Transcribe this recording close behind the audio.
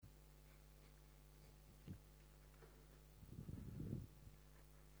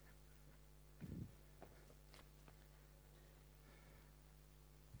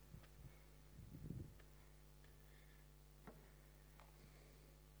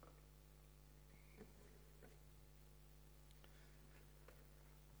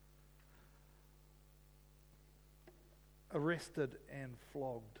Arrested and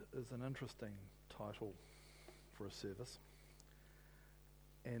Flogged is an interesting title for a service.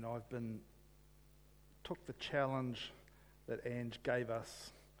 And took the challenge that Ange gave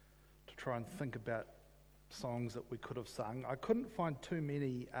us to try and think about songs that we could have sung. I couldn't find too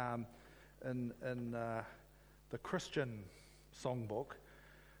many in the Christian songbook,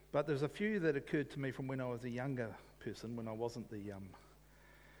 but there's a few that occurred to me from when I was a younger person, when I wasn't the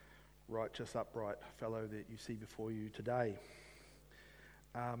righteous, upright fellow that you see before you today.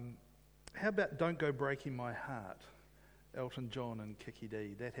 How about Don't Go Breaking My Heart? Elton John and Kiki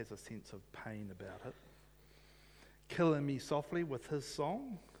D. That has a sense of pain about it. Killing Me Softly with his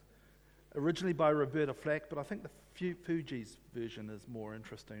song, originally by Roberta Flack, but I think the Fugees version is more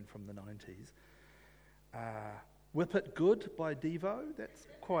interesting from the 90s. Whip It Good by Devo, that's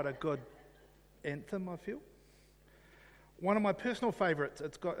quite a good anthem, I feel. One of my personal favourites,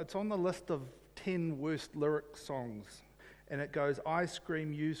 it's on the list of 10 worst lyric songs, and it goes, I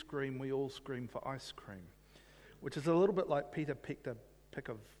scream, you scream, we all scream for ice cream, which is a little bit like Peter picked a pick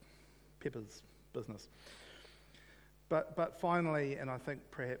of Pepper's business. But finally, and I think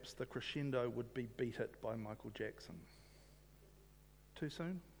perhaps the crescendo would be Beat It by Michael Jackson. Too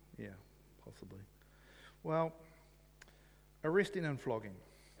soon? Yeah, possibly. Well, arresting and flogging.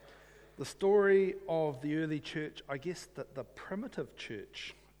 The story of the early church, I guess that the primitive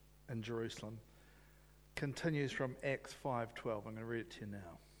church in Jerusalem, continues from Acts 5:12. I'm going to read it to you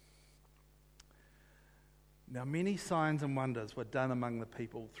now. Now many signs and wonders were done among the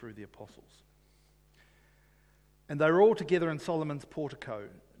people through the apostles. And they were all together in Solomon's portico.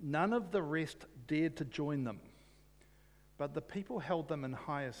 None of the rest dared to join them, but the people held them in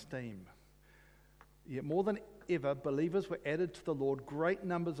high esteem. Yet more than ever, believers were added to the Lord, great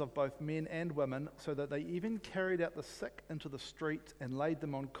numbers of both men and women, so that they even carried out the sick into the streets and laid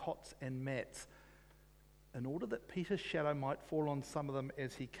them on cots and mats, in order that Peter's shadow might fall on some of them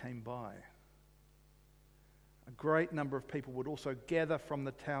as he came by. A great number of people would also gather from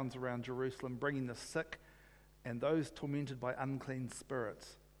the towns around Jerusalem, bringing the sick and those tormented by unclean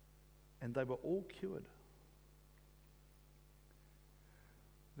spirits, and they were all cured.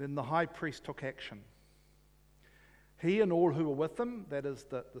 Then the high priest took action. He and all who were with him, that is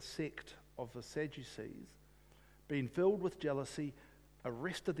the sect of the Sadducees, being filled with jealousy,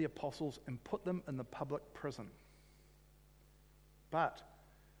 arrested the apostles and put them in the public prison. But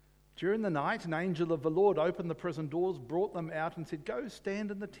during the night, an angel of the Lord opened the prison doors, brought them out and said, Go stand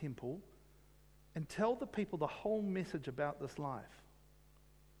in the temple and tell the people the whole message about this life.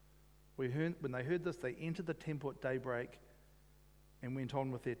 When they heard this, they entered the temple at daybreak and went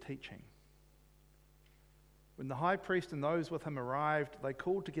on with their teaching. When the high priest and those with him arrived, they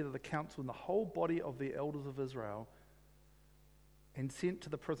called together the council and the whole body of the elders of Israel and sent to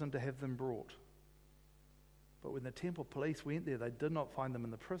the prison to have them brought. But when the temple police went there, they did not find them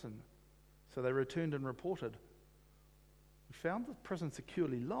in the prison. So they returned and reported, We found the prison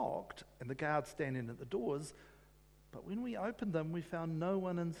securely locked and the guards standing at the doors, but when we opened them, we found no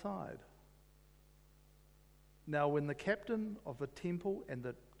one inside. Now when the captain of the temple and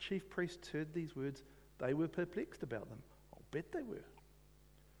the chief priests heard these words, they were perplexed about them. I'll bet they were.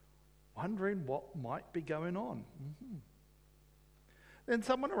 Wondering what might be going on. Then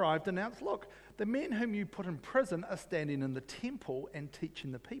someone arrived and announced, Look, the men whom you put in prison are standing in the temple and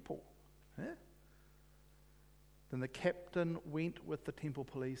teaching the people. Yeah? Then the captain went with the temple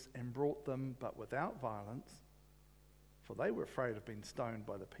police and brought them, but without violence, for they were afraid of being stoned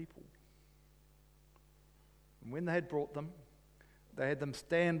by the people. And when they had brought them, they had them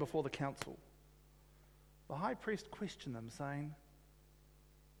stand before the council. The high priest questioned them, saying,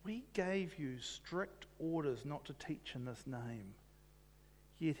 We gave you strict orders not to teach in this name.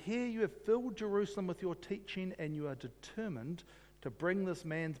 Yet here you have filled Jerusalem with your teaching, and you are determined to bring this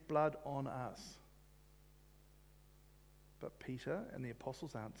man's blood on us. But Peter and the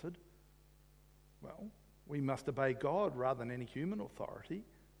apostles answered, Well, we must obey God rather than any human authority.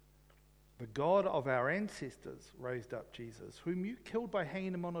 The God of our ancestors raised up Jesus, whom you killed by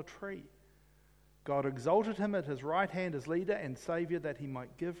hanging him on a tree. God exalted him at his right hand as leader and Saviour, that he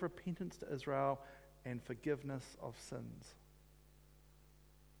might give repentance to Israel and forgiveness of sins.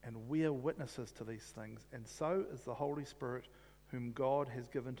 And we are witnesses to these things, and so is the Holy Spirit, whom God has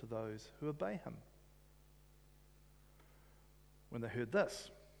given to those who obey him. When they heard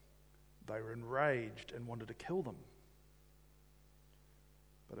this, they were enraged and wanted to kill them.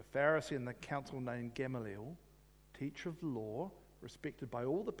 But a Pharisee in the council named Gamaliel, teacher of the law, respected by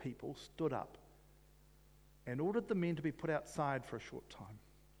all the people, stood up and ordered the men to be put outside for a short time.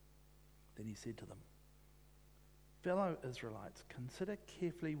 Then he said to them, Fellow Israelites, consider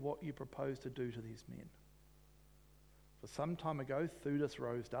carefully what you propose to do to these men. For some time ago, Theudas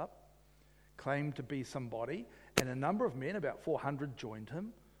rose up, claimed to be somebody, and a number of men, about 400, joined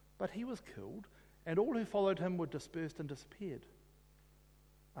him, but he was killed, and all who followed him were dispersed and disappeared.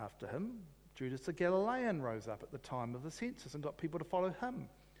 After him, Judas the Galilean rose up at the time of the census and got people to follow him.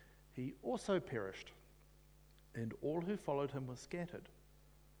 He also perished, and all who followed him were scattered.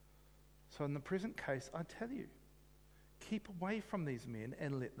 So in the present case, I tell you, keep away from these men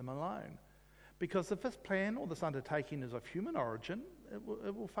and let them alone. Because if this plan or this undertaking is of human origin,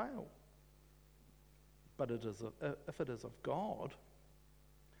 it will fail. But if it is of God,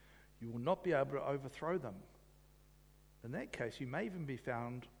 you will not be able to overthrow them. In that case, you may even be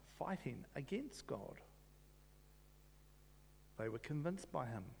found fighting against God. They were convinced by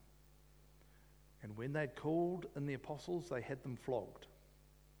him. And when they'd called in the apostles, they had them flogged.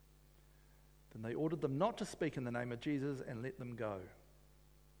 Then they ordered them not to speak in the name of Jesus and let them go.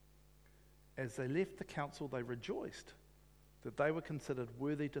 As they left the council, they rejoiced that they were considered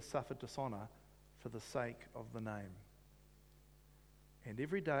worthy to suffer dishonor for the sake of the name. And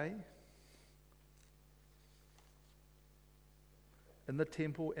every day, in the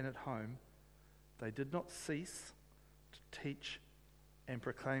temple and at home, they did not cease to teach and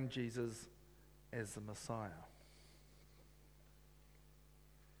proclaim Jesus as the Messiah.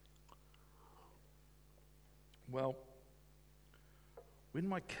 Well, when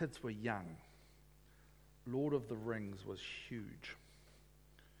my kids were young, Lord of the Rings was huge,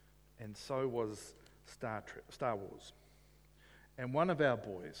 and so was Star Wars. And one of our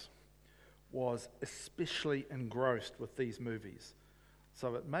boys was especially engrossed with these movies,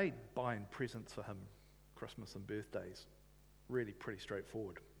 so it made buying presents for him, Christmas and birthdays, really pretty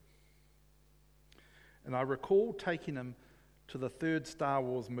straightforward. And I recall taking him to the third Star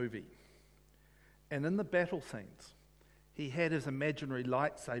Wars movie, and in the battle scenes, he had his imaginary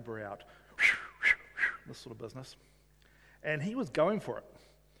lightsaber out, this sort of business, and he was going for it.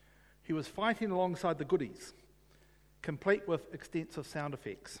 He was fighting alongside the goodies, complete with extensive sound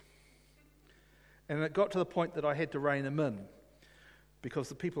effects. And it got to the point that I had to rein him in, because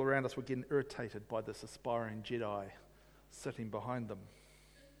the people around us were getting irritated by this aspiring Jedi sitting behind them.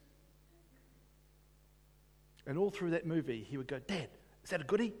 And all through that movie, he would go, "Dad, is that a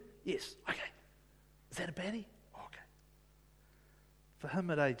goodie? Yes, okay. Is that a baddie? Okay." For him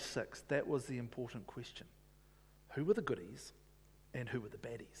at age 6, that was the important question. Who were the goodies and who were the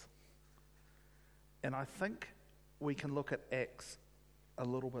baddies? And I think we can look at Acts a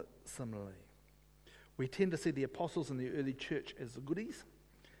little bit similarly. We tend to see the apostles in the early church as the goodies,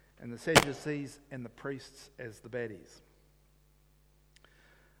 and the Sadducees and the priests as the baddies.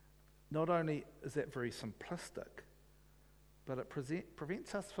 Not only is that very simplistic, but it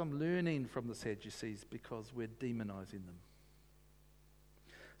prevents us from learning from the Sadducees because we're demonizing them.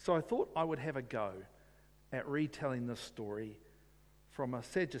 So I thought I would have a go at retelling this story from a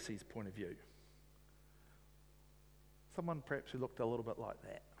Sadducee's point of view. Someone perhaps who looked a little bit like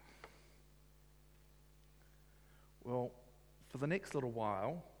that. Well, for the next little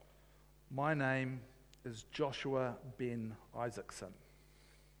while, my name is Joshua Ben Isaacson.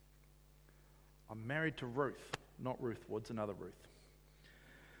 I'm married to Ruth, not Ruth Woods, another Ruth,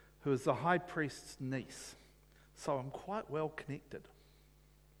 who is the high priest's niece, so I'm quite well connected.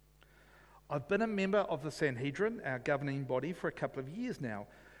 I've been a member of the Sanhedrin, our governing body, for a couple of years now,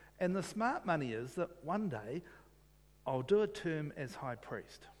 and the smart money is that one day I'll do a term as high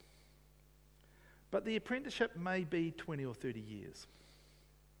priest. But the apprenticeship may be 20 or 30 years.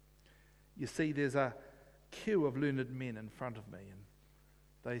 You see, there's a queue of learned men in front of me, and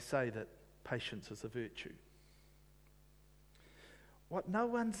they say that patience is a virtue. What no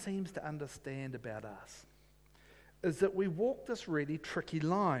one seems to understand about us is that we walk this really tricky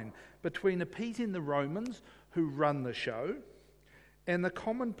line between appeasing the Romans who run the show and the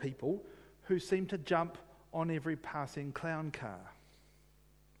common people who seem to jump on every passing clown car.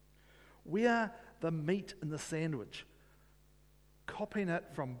 We are the meat in the sandwich, copying it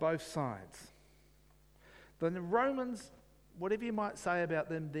from both sides. The Romans, whatever you might say about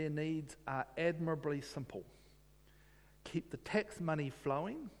them, their needs are admirably simple. Keep the tax money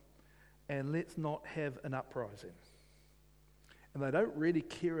flowing, and let's not have an uprising. And they don't really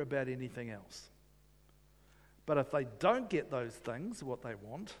care about anything else. But if they don't get those things, what they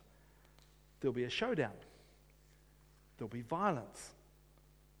want, there'll be a showdown. There'll be violence.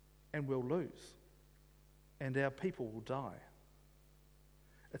 And we'll lose. And our people will die.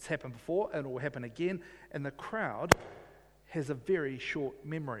 It's happened before, and it will happen again, and the crowd has a very short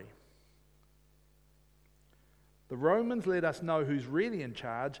memory. The Romans let us know who's really in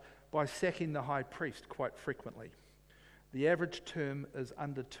charge by sacking the high priest quite frequently. The average term is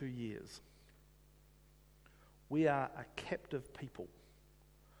under 2 years. We are a captive people.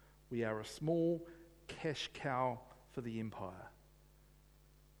 We are a small cash cow for the empire.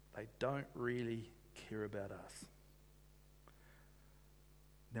 They don't really care about us.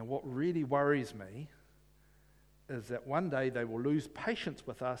 Now, what really worries me is that one day they will lose patience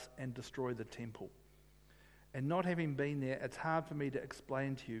with us and destroy the temple. And not having been there, it's hard for me to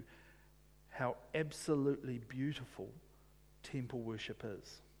explain to you how absolutely beautiful temple worship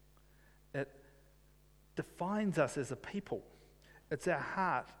is. It defines us as a people. It's our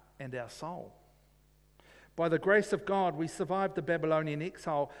heart and our soul. By the grace of God, we survived the Babylonian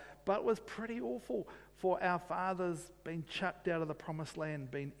exile, but it was pretty awful for our fathers being chucked out of the promised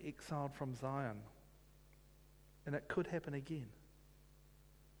land, being exiled from Zion. And it could happen again.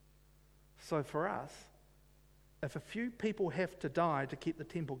 So for us, if a few people have to die to keep the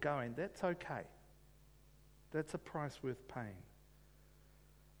temple going, that's okay. That's a price worth paying.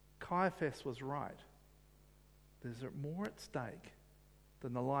 Caiaphas was right. There's more at stake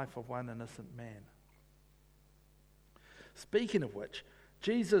than the life of one innocent man. Speaking of which,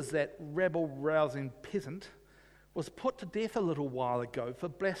 Jesus, that rabble-rousing peasant, was put to death a little while ago for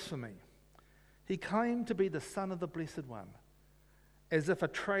blasphemy. He claimed to be the Son of the Blessed One, as if a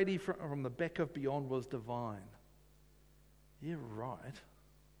tradie from the back of beyond was divine. Yeah, right.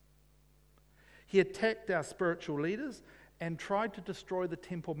 He attacked our spiritual leaders and tried to destroy the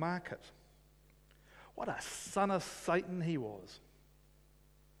temple market. What a son of Satan he was.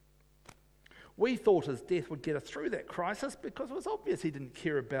 We thought his death would get us through that crisis because it was obvious he didn't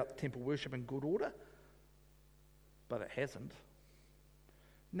care about temple worship in good order. But it hasn't.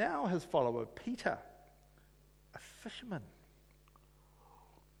 Now his follower Peter, a fisherman,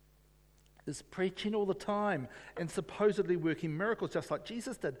 is preaching all the time and supposedly working miracles just like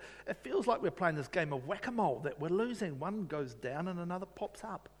Jesus did. It feels like we're playing this game of whack-a-mole that we're losing. One goes down and another pops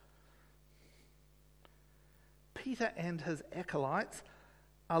up. Peter and his acolytes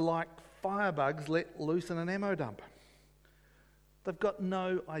are like firebugs let loose in an ammo dump. They've got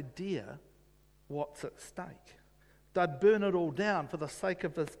no idea what's at stake. They'd burn it all down for the sake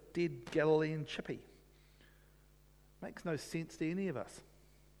of this dead Galilean chippy. Makes no sense to any of us.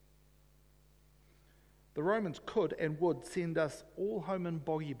 The Romans could and would send us all home in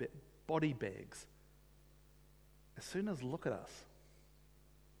body bags as soon as look at us.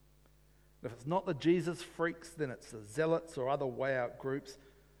 If it's not the Jesus freaks, then it's the zealots or other way out groups.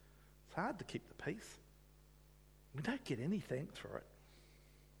 It's hard to keep the peace. We don't get any thanks for it.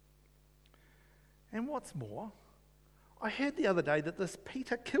 And what's more, I heard the other day that this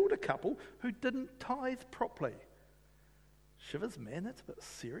Peter killed a couple who didn't tithe properly. Shivers, man, that's a bit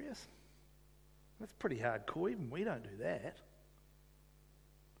serious. That's pretty hardcore, even we don't do that.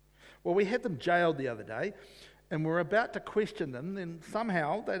 Well, we had them jailed the other day, and we're about to question them, then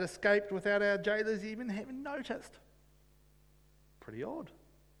somehow they'd escaped without our jailers even having noticed. Pretty odd.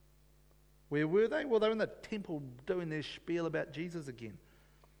 Where were they? Well, they were in the temple doing their spiel about Jesus again.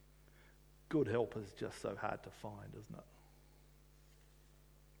 Good help is just so hard to find, isn't it?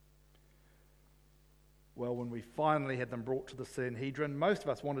 Well, when we finally had them brought to the Sanhedrin, most of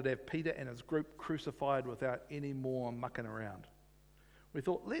us wanted to have Peter and his group crucified without any more mucking around. We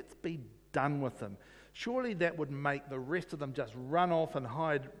thought, let's be done with them. Surely that would make the rest of them just run off and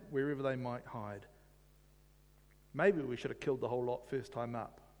hide wherever they might hide. Maybe we should have killed the whole lot first time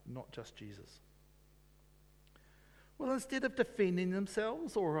up, not just Jesus. Well, instead of defending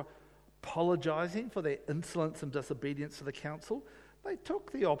themselves or apologising for their insolence and disobedience to the council, they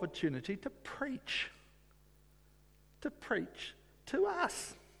took the opportunity to preach to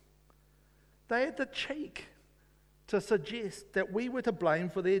us. They had the cheek to suggest that we were to blame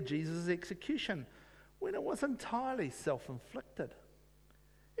for their Jesus' execution when it was entirely self-inflicted.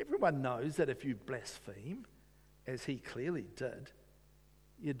 Everyone knows that if you blaspheme, as he clearly did,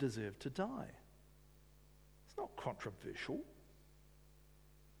 you deserve to die. It's not controversial.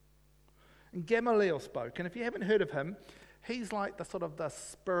 And Gamaliel spoke, and if you haven't heard of him, he's like the sort of the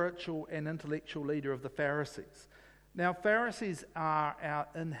spiritual and intellectual leader of the Pharisees. Now, Pharisees are our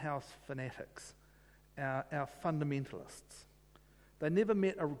in-house fanatics, our fundamentalists. They never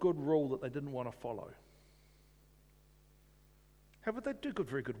met a good rule that they didn't want to follow. However, they do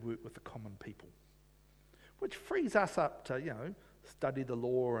very good work with the common people, which frees us up to, study the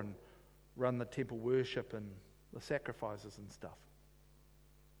law and run the temple worship and the sacrifices and stuff.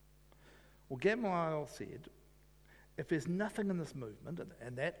 Well, Gamaliel said, if there's nothing in this movement,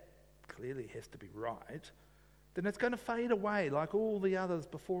 and that clearly has to be right, then it's going to fade away like all the others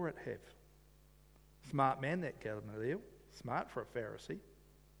before it have. Smart man, that Gamaliel. Smart for a Pharisee.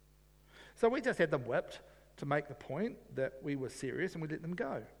 So we just had them whipped to make the point that we were serious and we let them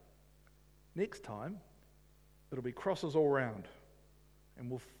go. Next time, It'll be crosses all round, and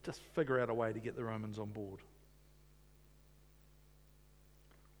we'll just figure out a way to get the Romans on board.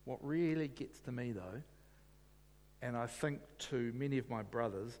 What really gets to me, though, and I think to many of my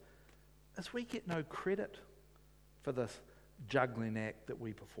brothers, is we get no credit for this juggling act that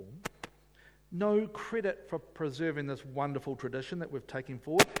we perform. No credit for preserving this wonderful tradition that we've taken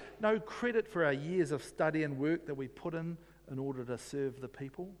forward. No credit for our years of study and work that we put in order to serve the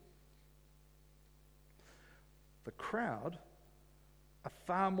people. The crowd are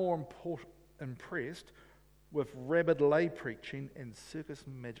far more impressed with rabid lay preaching and circus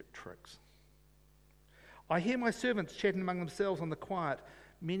magic tricks. I hear my servants chatting among themselves on the quiet.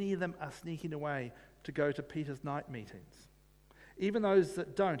 Many of them are sneaking away to go to Peter's night meetings. Even those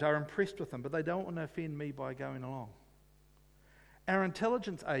that don't are impressed with them, but they don't want to offend me by going along. Our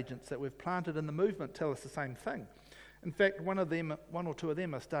intelligence agents that we've planted in the movement tell us the same thing. In fact, one or two of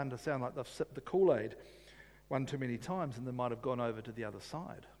them are starting to sound like they've sipped the Kool-Aid one too many times and they might have gone over to the other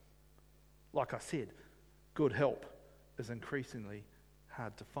side. Like I said, good help is increasingly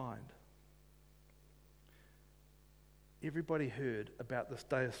hard to find. Everybody heard about this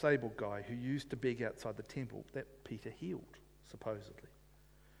disabled guy who used to beg outside the temple that Peter healed, supposedly.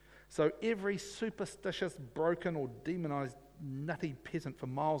 So every superstitious, broken or demonized nutty peasant for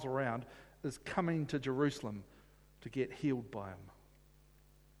miles around is coming to Jerusalem to get healed by him.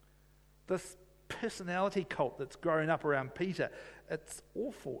 This personality cult that's growing up around Peter, it's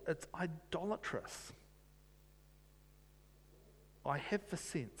awful, it's idolatrous. I have the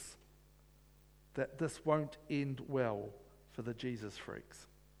sense that this won't end well for the Jesus freaks,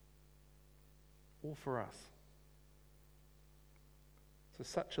 or for us. So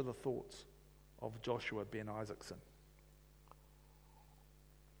such are the thoughts of Joshua Ben Isaacson.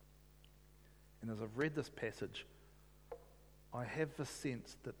 And as I've read this passage, I have the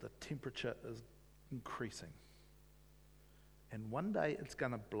sense that the temperature is increasing. And one day it's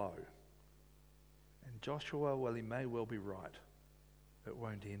going to blow. And Joshua, well, he may well be right. It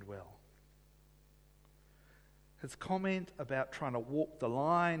won't end well. His comment about trying to walk the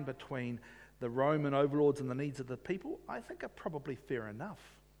line between the Roman overlords and the needs of the people, I think are probably fair enough,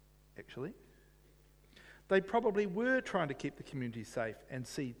 actually. They probably were trying to keep the community safe and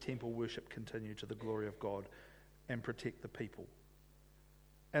see temple worship continue to the glory of God and protect the people.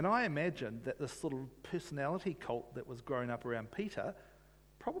 And I imagine that this little personality cult that was growing up around Peter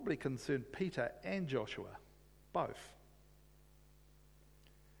probably concerned Peter and Joshua, both.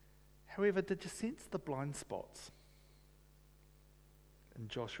 However, did you sense the blind spots in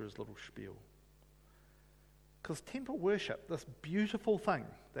Joshua's little spiel? Because temple worship, this beautiful thing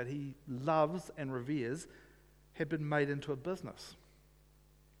that he loves and reveres, had been made into a business.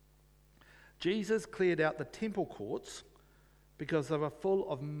 Jesus cleared out the temple courts because they were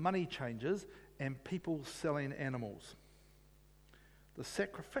full of money changers and people selling animals. The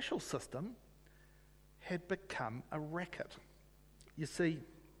sacrificial system had become a racket. You see,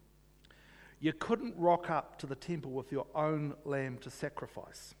 you couldn't rock up to the temple with your own lamb to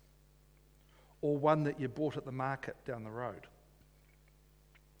sacrifice, or one that you bought at the market down the road.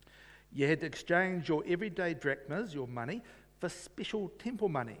 You had to exchange your everyday drachmas, your money, for special temple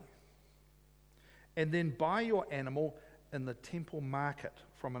money, and then buy your animal in the temple market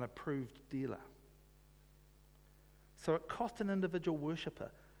from an approved dealer. So it cost an individual worshipper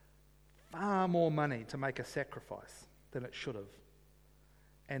far more money to make a sacrifice than it should have.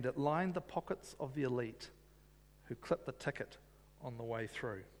 And it lined the pockets of the elite who clipped the ticket on the way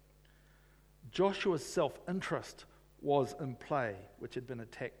through. Joshua's self-interest was in play, which had been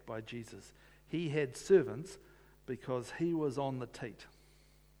attacked by Jesus. He had servants because he was on the teat.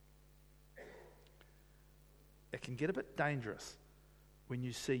 It can get a bit dangerous when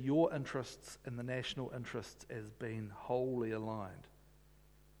you see your interests and the national interests as being wholly aligned.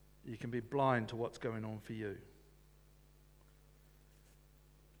 You can be blind to what's going on for you.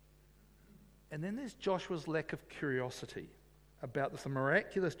 And then there's Joshua's lack of curiosity about this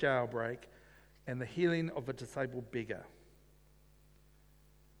miraculous jailbreak and the healing of a disabled beggar.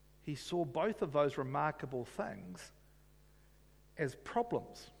 He saw both of those remarkable things as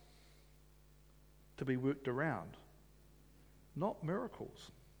problems to be worked around, not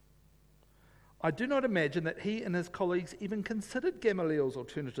miracles. I do not imagine that he and his colleagues even considered Gamaliel's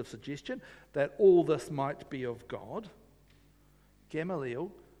alternative suggestion that all this might be of God.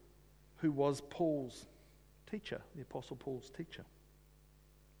 Gamaliel, who was Paul's teacher, the Apostle Paul's teacher.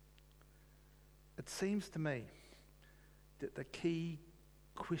 It seems to me that the key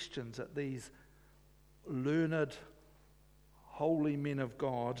questions that these learned, holy men of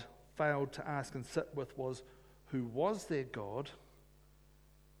God failed to ask and sit with was, who was their God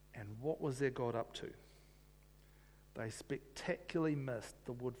and what was their God up to? they spectacularly missed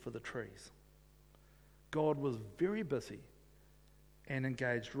the wood for the trees. God was very busy and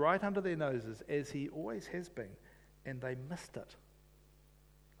engaged right under their noses, as he always has been, and they missed it.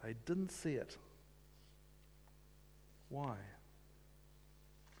 They didn't see it. Why?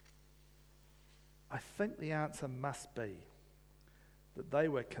 I think the answer must be that they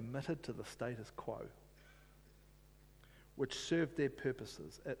were committed to the status quo, which served their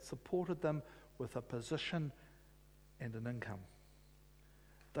purposes. It supported them with a position and an income.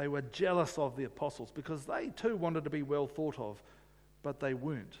 They were jealous of the apostles because they too wanted to be well thought of, but they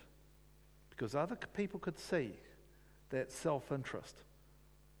weren't, because other people could see that self-interest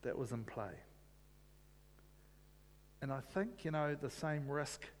that was in play. And I think, the same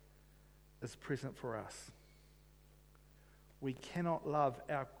risk is present for us. We cannot love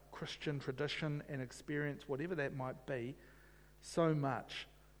our Christian tradition and experience, whatever that might be, so much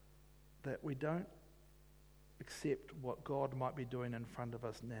that we don't accept what God might be doing in front of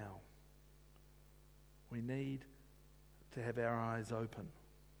us now. We need to have our eyes open.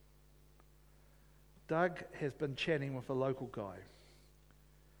 Doug has been chatting with a local guy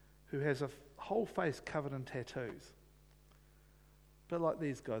who has a whole face covered in tattoos. A bit like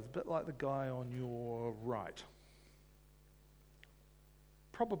these guys, a bit like the guy on your right.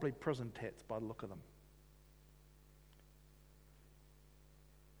 Probably prison tats by the look of them.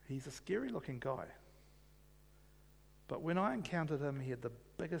 He's a scary looking guy. But when I encountered him, he had the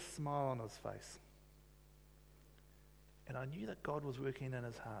biggest smile on his face. And I knew that God was working in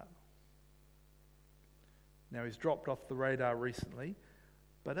his heart. Now, he's dropped off the radar recently,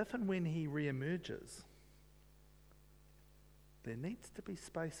 but if and when he re-emerges, there needs to be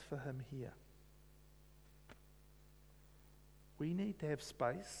space for him here. We need to have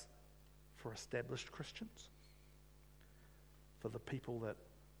space for established Christians, for the people that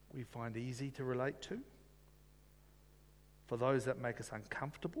we find easy to relate to, for those that make us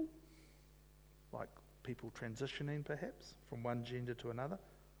uncomfortable, like people transitioning perhaps from one gender to another,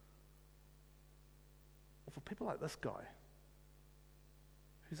 or for people like this guy,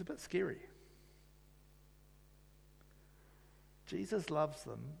 who's a bit scary. Jesus loves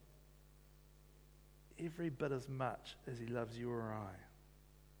them every bit as much as he loves you or I.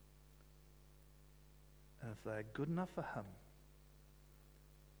 And if they're good enough for him,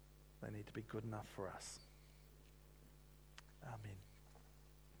 they need to be good enough for us. Amen.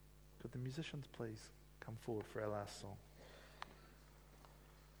 Could the musicians please come forward for our last song?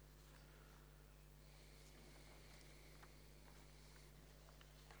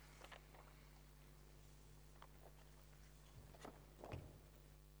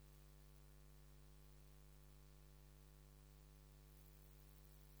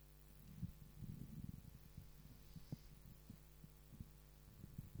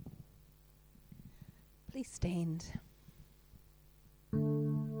 Please stand.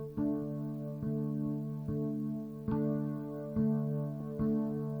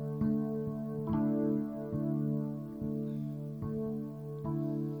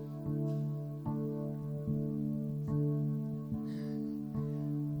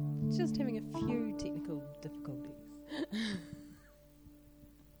 Just having a few technical difficulties.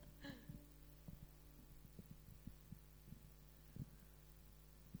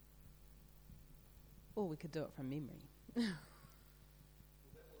 Or we could do it from memory.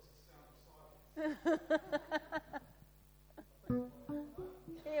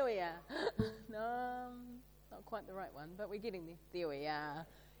 Here we are. No, not quite the right one, but we're getting there. There we are.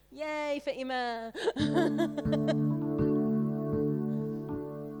 Yay for Emma.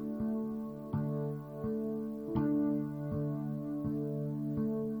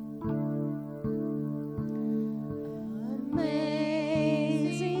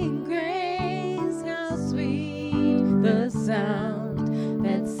 Amazing grace, how sweet the sound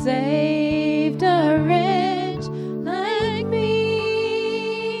that saved a wretch like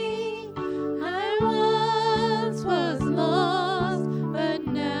me. I once was lost, but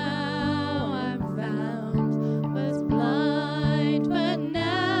now I'm found,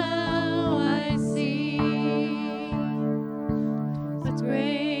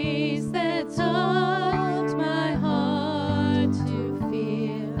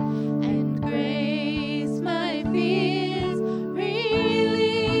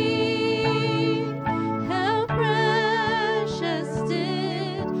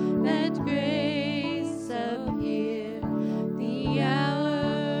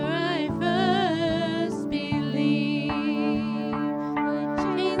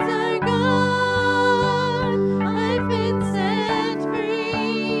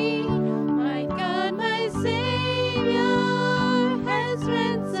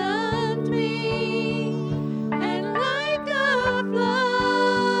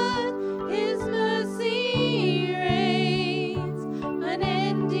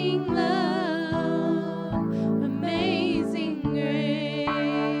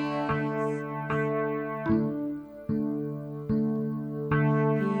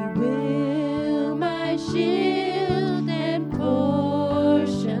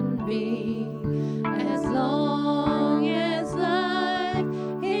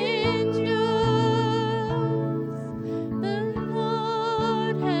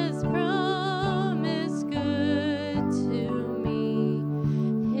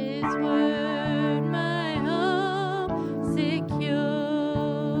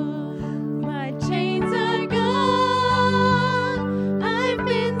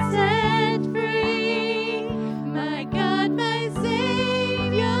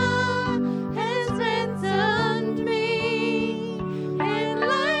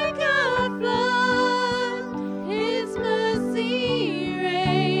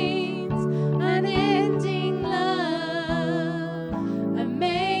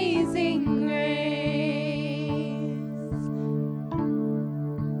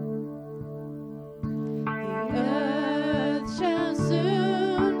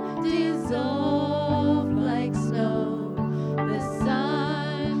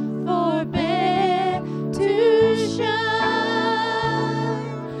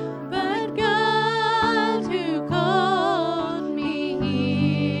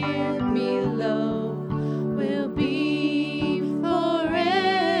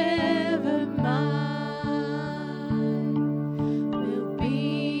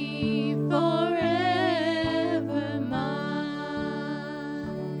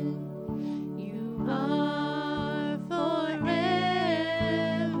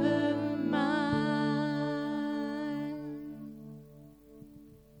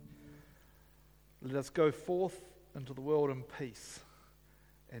 Let us go forth into the world in peace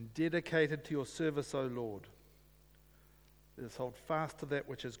and dedicated to your service, O Lord. Let us hold fast to that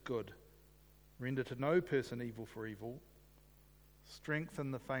which is good. Render to no person evil for evil.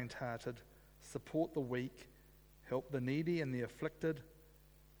 Strengthen the faint-hearted. Support the weak. Help the needy and the afflicted.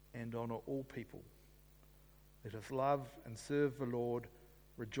 And honour all people. Let us love and serve the Lord,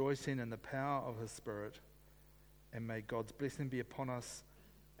 rejoicing in the power of his Spirit. And may God's blessing be upon us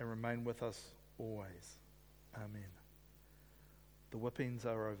and remain with us always. Amen. The whippings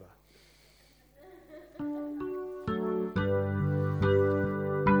are over.